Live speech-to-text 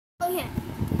Oh yeah,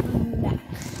 I'm back.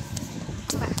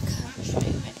 I'm back. I'm gonna show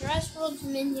you my Jurassic World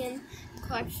Dominion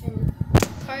collection,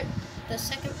 the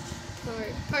second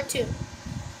part 2.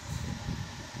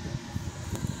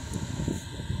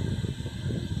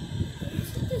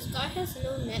 So this guy has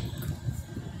no neck.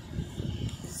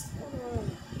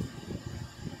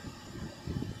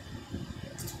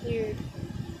 It's weird.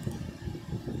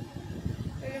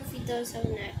 I don't know if he does have a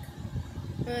neck.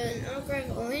 But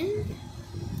Greg Owen.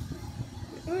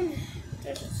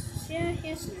 Yeah, he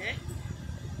has a neck.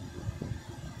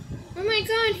 Oh my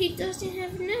god, he doesn't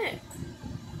have a neck.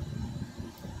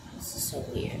 This is so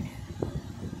weird.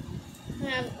 I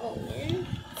have Owen.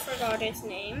 Forgot his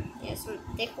name. He has some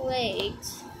thick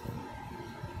legs.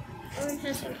 Owen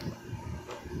has some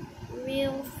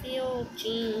real feel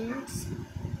jeans.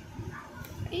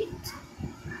 Right?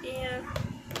 Yeah.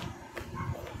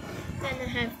 Then I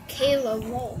have Kayla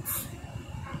Wolf.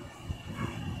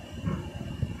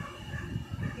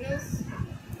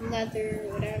 Leather,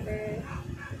 whatever.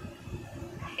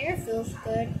 Hair feels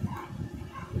good.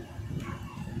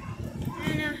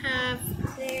 And I have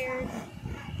Claire.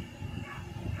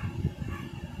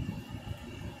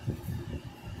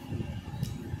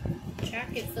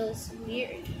 Jacket feels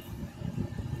weird.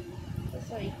 It's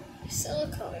like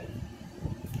silicone.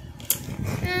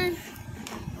 And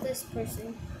this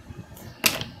person.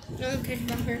 No one cares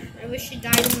about her. I wish she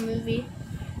died in the movie.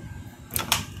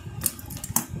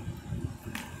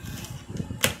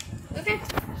 Okay,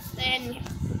 then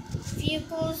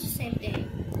vehicles, same thing.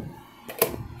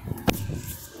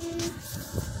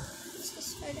 Let's get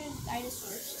started.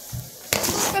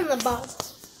 Dinosaurs. From the bottom,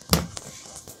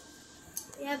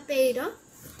 we have Beta,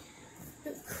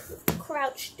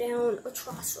 Crouch Down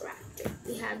Atrociraptor.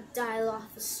 We have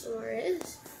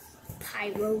Dilophosaurus,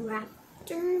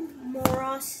 Pyroraptor,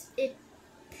 Moros.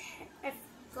 I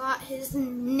forgot his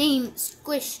name.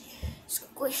 Squish.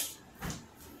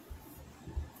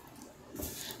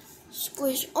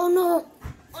 Oh no!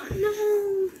 Oh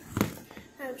no!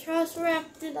 I have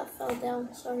Atrociraptor that fell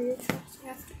down. Sorry,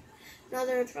 Atrociraptor.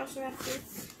 Another Atrociraptor.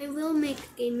 I will make a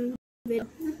gaming video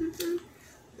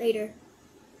later.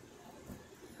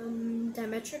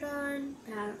 Dimetrodon,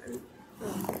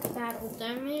 battle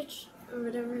damage, or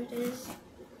whatever it is.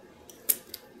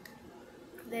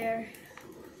 There.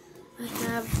 I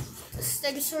have the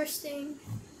Stegosaurus thing,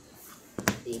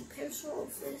 the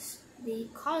Parasaurolophus, the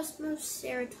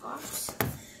Cosmoceratops,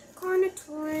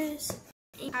 Carnotaurus,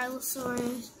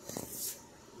 Ankylosaurus,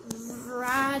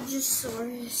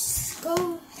 Rajasaurus,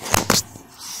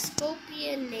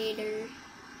 Scopionator,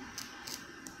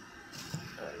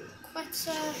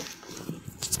 Quetzal,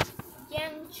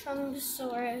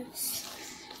 Yanchungosaurus.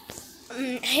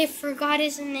 I forgot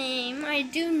his name. I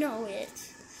do know it.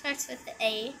 Starts with the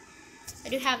A. I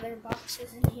do have their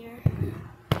boxes in here.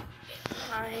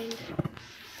 Behind.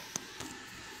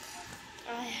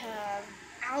 I have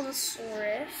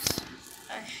Allosaurus.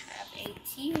 I have a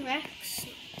T-Rex,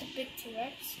 the big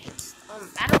T-Rex. It's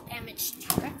battle damage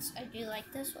T-Rex. I do like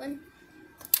this one.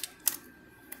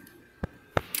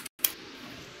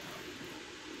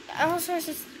 Allosaurus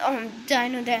is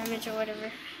dino damage or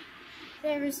whatever.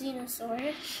 There's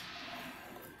Xenosaurus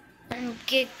and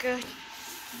Giga,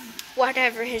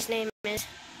 whatever his name is.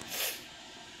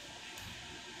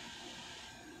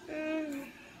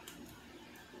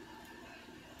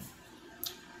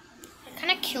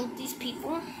 Killed these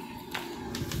people.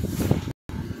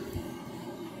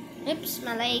 Oops,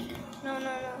 my leg. No.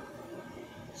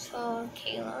 So,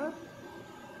 Kayla.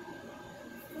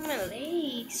 My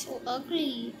leg, so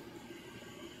ugly.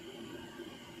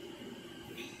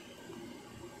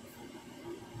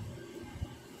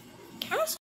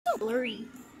 Camera's so blurry.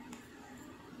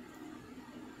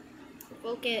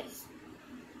 Focus.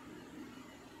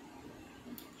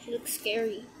 She looks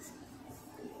scary.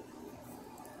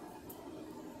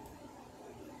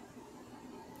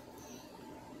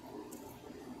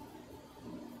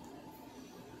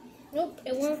 Nope,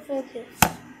 it won't focus.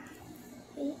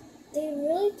 They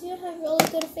really do have really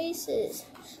good faces.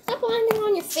 Stop landing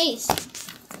on your face.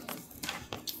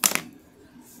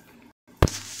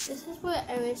 This is what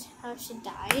I wish how she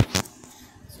died.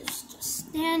 So she's just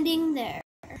standing there.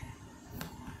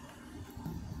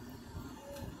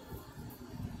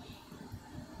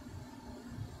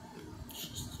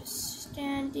 She's just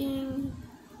standing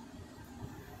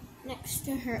next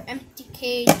to her empty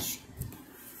cage.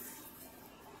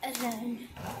 And then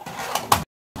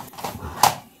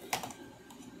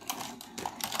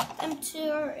them two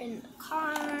are in the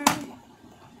car.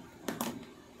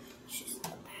 She's in the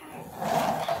back.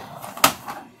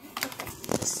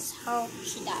 This is how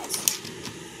she dies.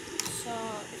 So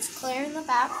it's Claire in the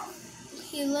back.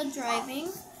 Hila driving,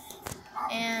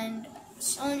 and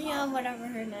Sonia, whatever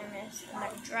her name is, and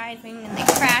they're driving and they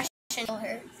crash and kill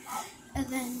her. And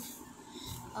then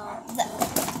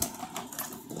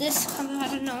this comes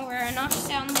out of nowhere and knocks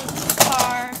down the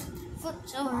car,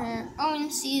 flips over.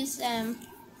 Owen sees them,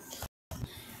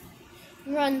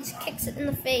 runs, kicks it in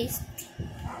the face,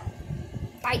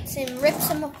 bites him, rips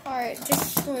him apart,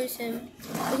 destroys him,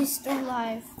 but he's still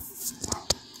alive.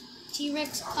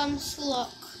 T-Rex comes to look,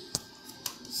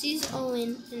 sees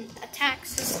Owen, and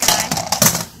attacks this guy,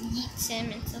 yeets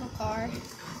him into the car,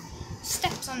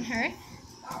 steps on her,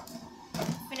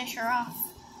 finish her off,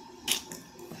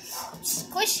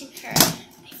 squishing her.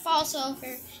 He falls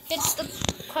over, hits the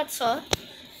Quetzal.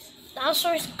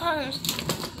 Dinosaurus comes,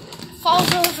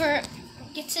 falls over,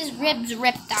 gets his ribs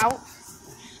ripped out.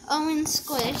 Owen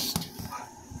squished,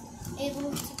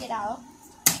 able to get out.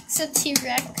 It's a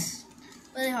T-Rex,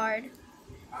 really hard.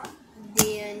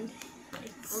 Then he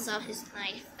pulls out his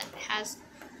knife that has,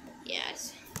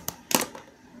 yes.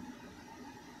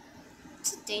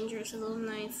 It's a dangerous little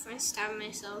knife. I stabbed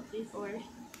myself before.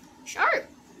 Sharp!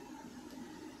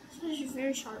 This is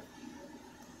very sharp.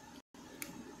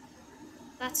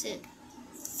 That's it.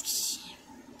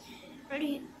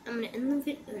 Ready? I'm gonna end the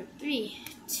video in 3,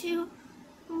 2,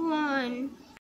 1.